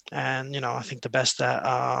 And, I think the best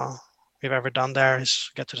that we've ever done there is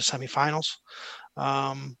get to the semifinals.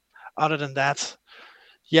 Other than that,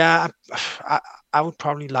 I would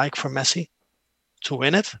probably like for Messi to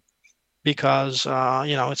win it, because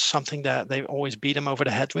it's something that they always beat him over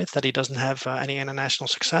the head with, that he doesn't have any international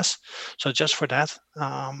success. So just for that,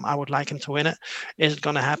 I would like him to win it. Is it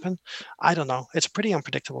going to happen? I don't know. It's a pretty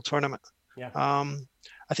unpredictable tournament.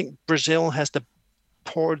 I think Brazil has the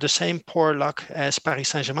same poor luck as Paris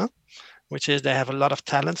Saint-Germain, which is they have a lot of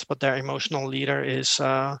talent, but their emotional leader is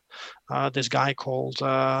this guy called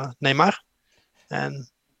Neymar. And,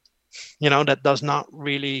 that does not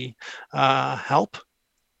really help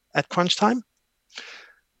at crunch time.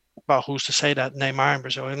 But who's to say that Neymar and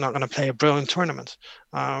Brazil are not going to play a brilliant tournament?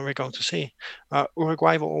 We're going to see.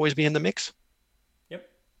 Uruguay will always be in the mix. Yep.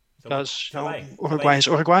 Because Uruguay is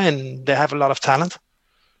Uruguay, and they have a lot of talent.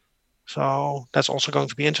 So that's also going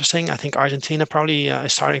to be interesting. I think Argentina probably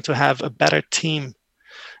is starting to have a better team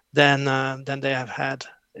than they have had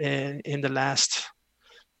in the last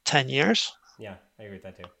 10 years. Yeah, I agree with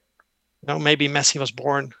that too. Maybe Messi was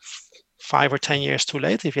born 5 or 10 years too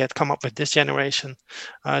late. If he had come up with this generation,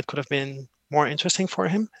 it could have been more interesting for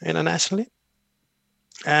him internationally.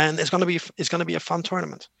 And it's going to be a fun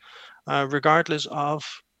tournament, regardless of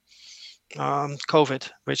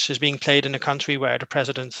COVID, which is being played in a country where the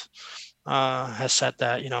president has said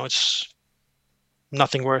that it's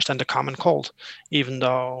nothing worse than the common cold, even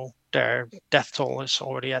though their death toll is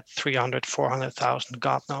already at 300, 400,000.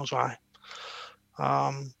 God knows why.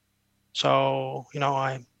 So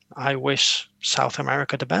I wish South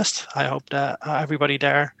America the best. I hope that everybody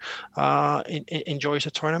there enjoys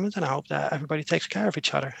the tournament, and I hope that everybody takes care of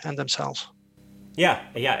each other and themselves. Yeah.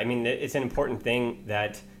 I mean, it's an important thing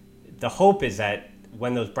that the hope is that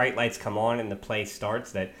when those bright lights come on and the play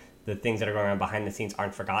starts, that the things that are going on behind the scenes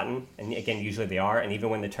aren't forgotten. And again, usually they are. And even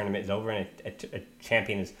when the tournament is over and a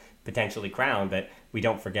champion is potentially crowned, that we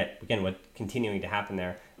don't forget, again, what's continuing to happen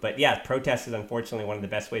there. But yeah, protest is unfortunately one of the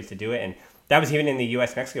best ways to do it. And that was even in the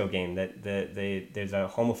U.S.-Mexico game, that there's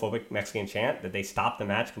a homophobic Mexican chant, that they stopped the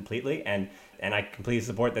match completely. And I completely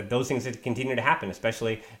support that those things continue to happen,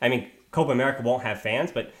 especially, I mean, Copa America won't have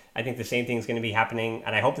fans, but I think the same thing is going to be happening,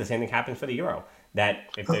 and I hope the same thing happens for the Euro. That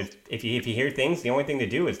if you hear things, the only thing to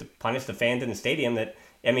do is to punish the fans in the stadium. That,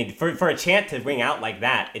 I mean, for a chant to ring out like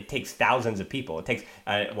that, it takes thousands of people. It takes,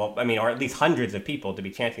 or at least hundreds of people to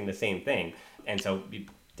be chanting the same thing. And so,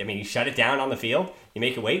 you shut it down on the field, you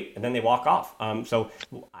make it wait, and then they walk off. So,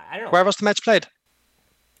 I don't know. Where was the match played?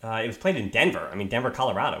 It was played in Denver. Denver,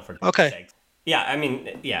 Colorado, for okay. sakes. Yeah,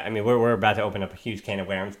 we're about to open up a huge can of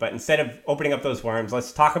worms, but instead of opening up those worms,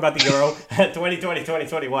 let's talk about the Euro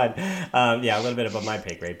 2020-2021. A little bit above my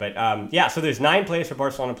pay grade. But so there's 9 players for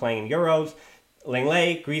Barcelona playing in Euros.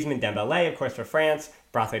 Lenglet, Griezmann, Dembélé, of course, for France,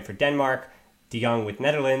 Braithwaite for Denmark, De Jong with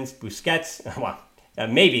Netherlands, Busquets,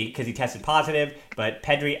 maybe because he tested positive, but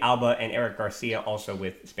Pedri, Alba, and Eric Garcia also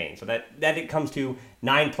with Spain. So that it comes to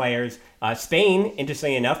 9 players. Spain,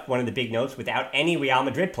 interestingly enough, one of the big notes, without any Real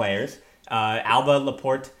Madrid players. Alba,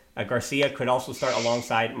 Laporte, Garcia could also start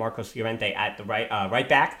alongside Marcos Llorente at the right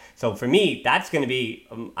back. So for me, that's going to be,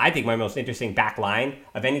 I think, my most interesting back line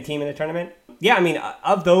of any team in the tournament. Yeah,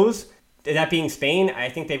 of those, that being Spain, I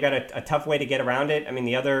think they've got a tough way to get around it.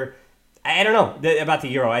 The other, I don't know about the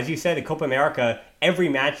Euro. As you said, the Copa America, every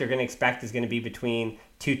match you're going to expect is going to be between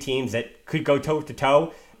 2 teams that could go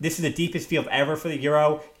toe-to-toe. This is the deepest field ever for the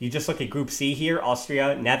Euro. You just look at Group C here: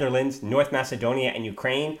 Austria, Netherlands, North Macedonia, and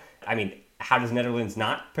Ukraine. How does Netherlands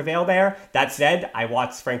not prevail there? That said, I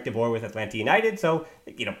watched Frank de Boer with Atlanta United, so,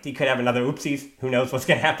 he could have another oopsies. Who knows what's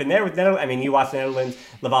going to happen there with Netherlands? You watch Netherlands,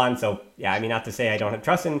 Levon, so, yeah, not to say I don't have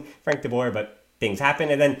trust in Frank de Boer, but things happen.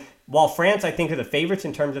 And then, while France, I think, are the favorites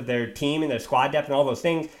in terms of their team and their squad depth and all those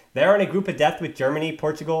things, they're in a group of death with Germany,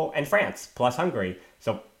 Portugal, and France, plus Hungary.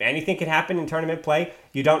 So anything can happen in tournament play.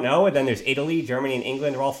 You don't know. And then there's Italy, Germany, and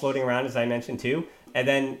England are all floating around, as I mentioned, too. And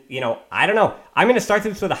then, I don't know. I'm going to start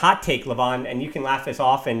this with a hot take, Levon, and you can laugh this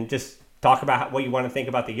off and just talk about what you want to think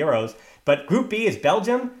about the Euros. But Group B is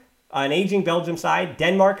Belgium, an aging Belgium side,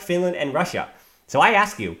 Denmark, Finland, and Russia. So I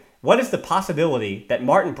ask you, what is the possibility that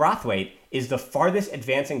Martin Braithwaite is the farthest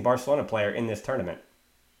advancing Barcelona player in this tournament?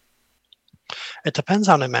 It depends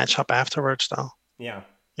on the matchup afterwards, though. Yeah.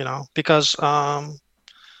 Because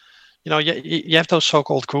you have those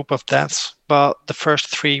so-called group of deaths, but the first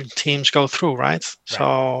 3 teams go through, right?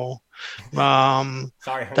 So,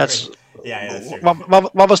 sorry, that's that's true.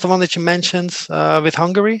 What was the one that you mentioned with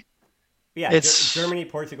Hungary? Yeah, it's Germany,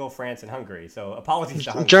 Portugal, France, and Hungary. So apologies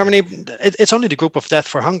to Hungary. Germany, it's only the group of death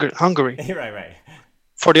for Hungary. Right.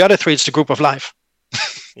 For the other 3, it's the group of life.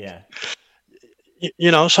 Yeah.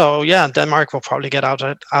 So yeah, Denmark will probably get out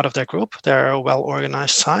of their group. They're a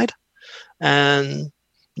well-organized side, and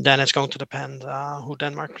then it's going to depend who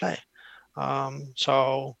Denmark play.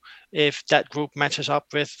 So if that group matches up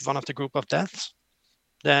with one of the group of deaths,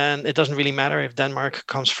 then it doesn't really matter if Denmark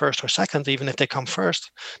comes first or second. Even if they come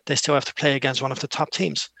first, they still have to play against one of the top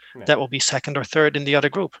teams. Right. That will be second or third in the other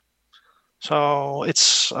group. So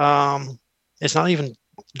it's not even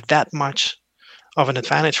that much of an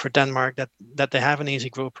advantage for Denmark that they have an easy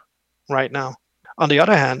group right now. On the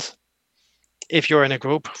other hand, if you're in a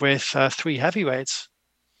group with 3 heavyweights,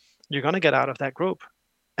 you're going to get out of that group.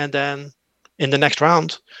 And then in the next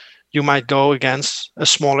round, you might go against a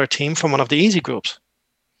smaller team from one of the easy groups.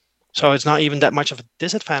 So it's not even that much of a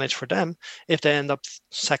disadvantage for them if they end up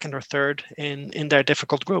second or third in their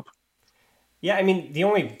difficult group. Yeah, the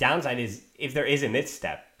only downside is if there is a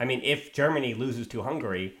misstep. If Germany loses to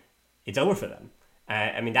Hungary, it's over for them.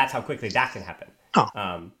 That's how quickly that can happen.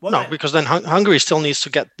 Because then Hungary still needs to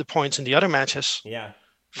get the points in the other matches. Yeah.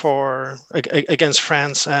 For against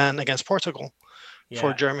France and against Portugal. Yeah.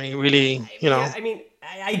 For Germany, really, Yeah,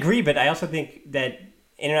 I agree, but I also think that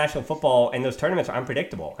international football and those tournaments are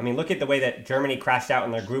unpredictable. Look at the way that Germany crashed out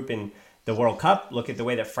in their group in the World Cup. Look at the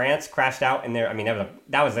way that France crashed out in their.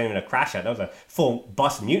 That wasn't even a crash out. That was a full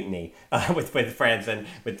bus mutiny with France and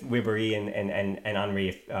with Ribéry and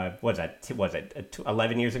Henry. Was it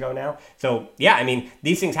 11 years ago now? So yeah,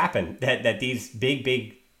 these things happen. That these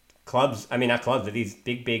big clubs. Not clubs, but these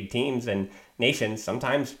big teams and nations,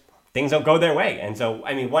 sometimes things don't go their way. And so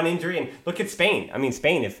one injury, and look at Spain.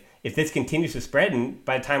 Spain. If this continues to spread, and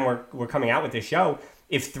by the time we're coming out with this show,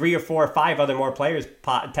 if 3 or 4 or 5 other more players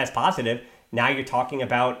test positive, now you're talking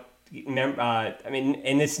about,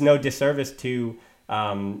 and it's no disservice to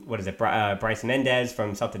Bryce Mendez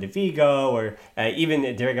from Celta de Vigo, or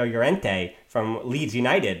even Diego Llorente from Leeds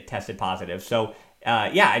United tested positive. So,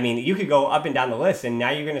 I mean, you could go up and down the list, and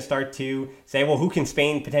now you're going to start to say, well, who can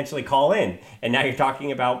Spain potentially call in? And now you're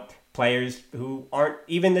talking about players who aren't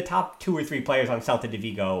even the top 2 or 3 players on Celta de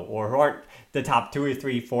Vigo, or who aren't the top 2 or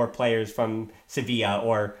 3, 4 players from Sevilla,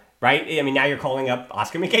 or, right? I mean, now you're calling up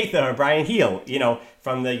Oscar Migueza or Brian Heel,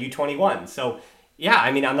 from the U21. So, yeah,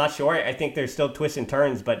 I mean, I'm not sure. I think there's still twists and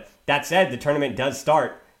turns, but that said, the tournament does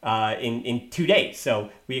start in 2 days. So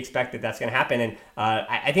we expect that that's going to happen. And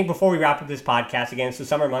I think before we wrap up this podcast, again, it's the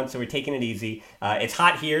summer months, so we're taking it easy. It's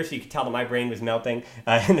hot here, so you can tell that my brain was melting.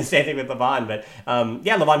 And the same thing with Levon. But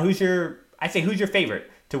Levon, who's your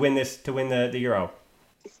favorite to win the Euro?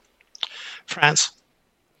 France.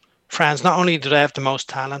 Not only do they have the most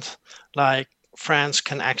talent, like France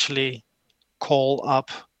can actually call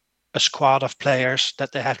up a squad of players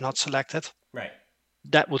that they have not selected. Right.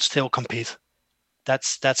 That would still compete.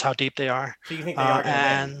 That's how deep they are. So you think they are going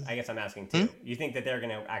to win? I guess I'm asking too. You think that they're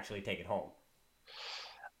going to actually take it home?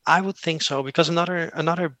 I would think so, because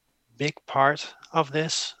another big part of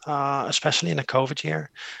this, especially in a COVID year,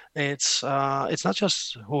 it's not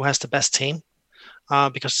just who has the best team,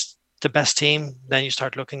 because the best team, then you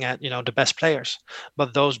start looking at the best players,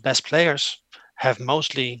 but those best players have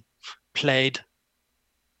mostly played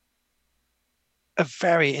a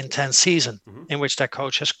very intense season in which their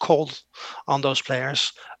coach has called on those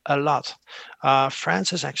players a lot.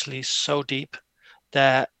 France is actually so deep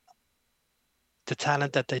that the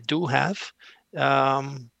talent that they do have,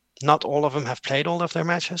 not all of them have played all of their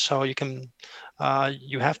matches. So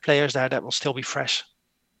you have players there that will still be fresh,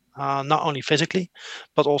 not only physically,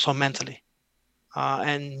 but also mentally.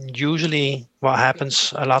 And usually what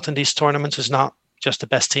happens a lot in these tournaments is not just the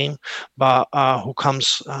best team, but who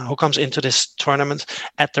comes into this tournament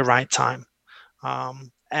at the right time.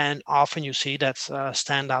 And often you see that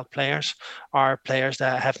standout players are players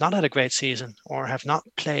that have not had a great season or have not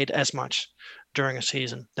played as much during a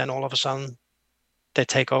season. Then all of a sudden they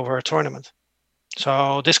take over a tournament.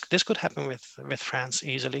 So this could happen with France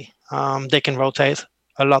easily. They can rotate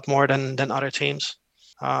a lot more than other teams.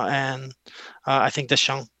 And I think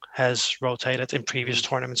Deschamps has rotated in previous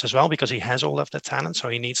tournaments as well, because he has all of the talent, so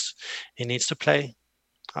he needs to play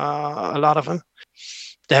a lot of them.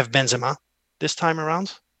 They have Benzema this time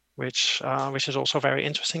around, which is also very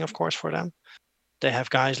interesting, of course, for them. They have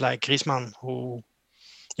guys like Griezmann, who,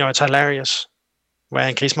 it's hilarious.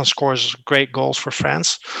 When Griezmann scores great goals for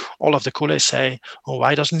France, all of the Kool-Aid say, "Oh,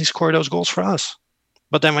 why doesn't he score those goals for us?"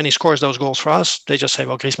 But then when he scores those goals for us, they just say,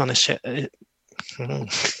 "Well, Griezmann is shit."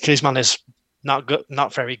 Griezmann is not good,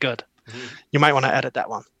 not very good. You might want to edit that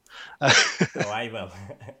one. I will.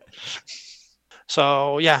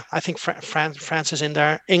 So yeah, I think France is in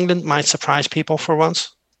there. England might surprise people for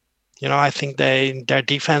once. I think their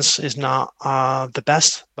defense is not the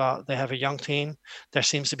best, but they have a young team. There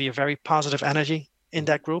seems to be a very positive energy in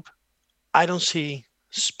that group. I don't see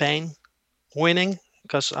Spain winning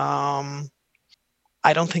because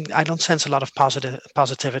I don't sense a lot of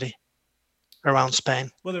positivity around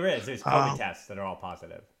Spain. Well, there's COVID tests that are all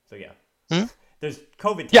positive. So yeah. There's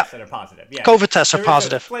COVID tests that are positive. Yeah. COVID tests are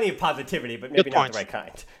positive. There's plenty of positivity, but maybe not the right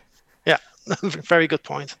kind. Yeah, very good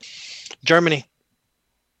point. Germany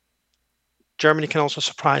can also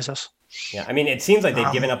surprise us. Yeah, I mean, it seems like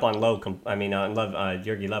they've given up on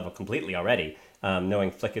Jurgi Löw completely already,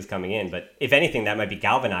 knowing Flick is coming in. But if anything, that might be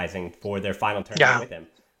galvanizing for their final tournament with him,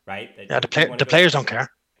 right? The players don't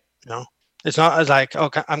care. It's not as like,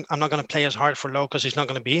 okay, I'm not going to play as hard for Löw because he's not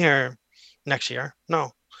going to be here next year.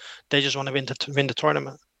 No, they just want to win the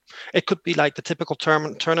tournament. It could be like the typical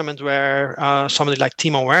tournament where somebody like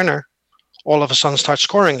Timo Werner all of a sudden starts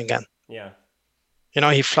scoring again. Yeah.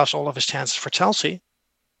 He fluffs all of his chances for Chelsea.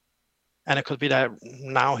 And it could be that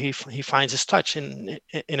now he finds his touch in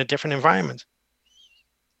a different environment.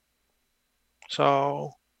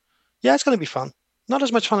 So, yeah, it's going to be fun. Not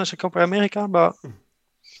as much fun as the Copa América, but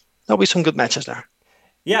there'll be some good matches there.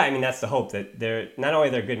 Yeah, I mean, that's the hope, that they're not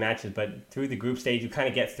only they're good matches, but through the group stage, you kind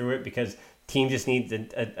of get through it because team just needs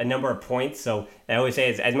a number of points. So I always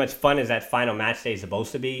say, as much fun as that final match day is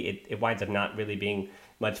supposed to be, it winds up not really being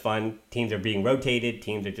much fun. Teams are being rotated.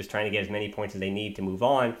 Teams are just trying to get as many points as they need to move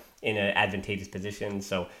on in an advantageous position.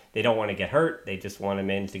 So they don't want to get hurt. They just want to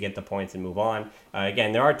manage to get the points and move on.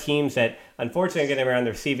 Again, there are teams that unfortunately are going to be on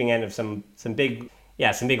the receiving end of some big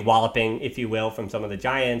walloping, if you will, from some of the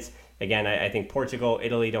giants. Again, I think Portugal,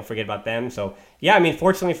 Italy, don't forget about them. So, yeah, I mean,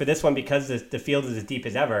 fortunately for this one, because the field is as deep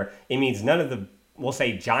as ever, it means none of the we'll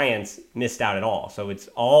say giants missed out at all. So it's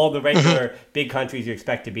all the regular big countries you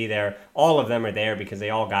expect to be there. All of them are there because they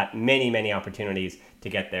all got many, many opportunities to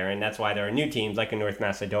get there. And that's why there are new teams like in North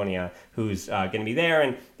Macedonia who's going to be there.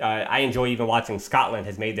 And I enjoy even watching Scotland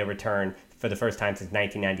has made their return for the first time since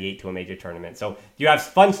 1998 to a major tournament. So you have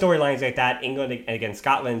fun storylines like that, England against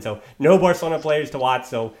Scotland. So no Barcelona players to watch.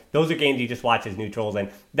 So those are games you just watch as neutrals. And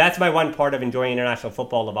that's my one part of enjoying international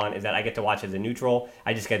football, Levant, is that I get to watch as a neutral.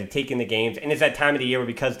 I just get to take in the games. And it's that time of the year where,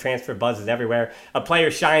 because transfer buzz is everywhere, a player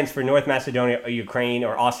shines for North Macedonia or Ukraine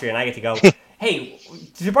or Austria, and I get to go, hey,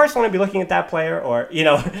 should Barcelona be looking at that player? Or,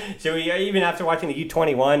 should we, even after watching the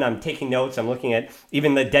U21, I'm taking notes. I'm looking at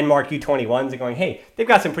even the Denmark U21s and going, hey, they've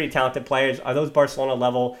got some pretty talented players. Are those Barcelona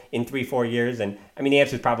level in 3-4 years? And I mean, the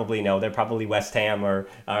answer is probably no. They're probably West Ham or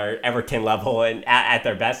Everton level and at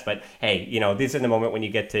their best. But hey, this is the moment when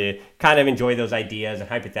you get to kind of enjoy those ideas and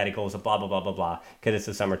hypotheticals of blah, blah, blah, blah, blah, because it's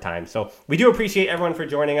the summertime. So we do appreciate everyone for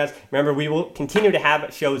joining us. Remember, we will continue to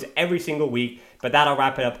have shows every single week. But that'll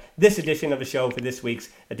wrap it up this edition of the show for this week's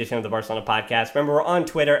edition of the Barcelona Podcast. Remember, we're on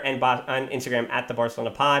Twitter and on Instagram at the Barcelona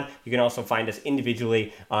Pod. You can also find us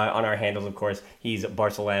individually on our handles, of course. He's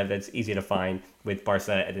Barcelev. That's easy to find with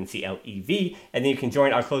Barca and then CLEV. And then you can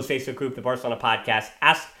join our closed Facebook group, the Barcelona Podcast.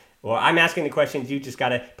 I'm asking the questions. You just got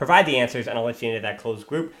to provide the answers, and I'll let you into that closed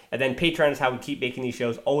group. And then Patreon is how we keep making these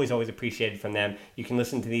shows. Always, always appreciated from them. You can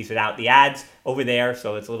listen to these without the ads over there,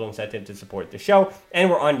 so it's a little incentive to support the show.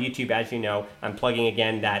 And we're on YouTube, as you know. I'm plugging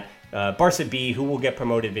again that Barca B, who will get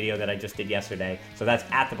promoted video that I just did yesterday. So that's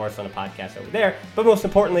at the Barcelona Podcast over there. But most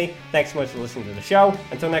importantly, thanks so much for listening to the show.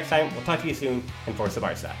 Until next time, we'll talk to you soon, and Forza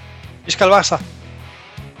Barca. Visca el Barça!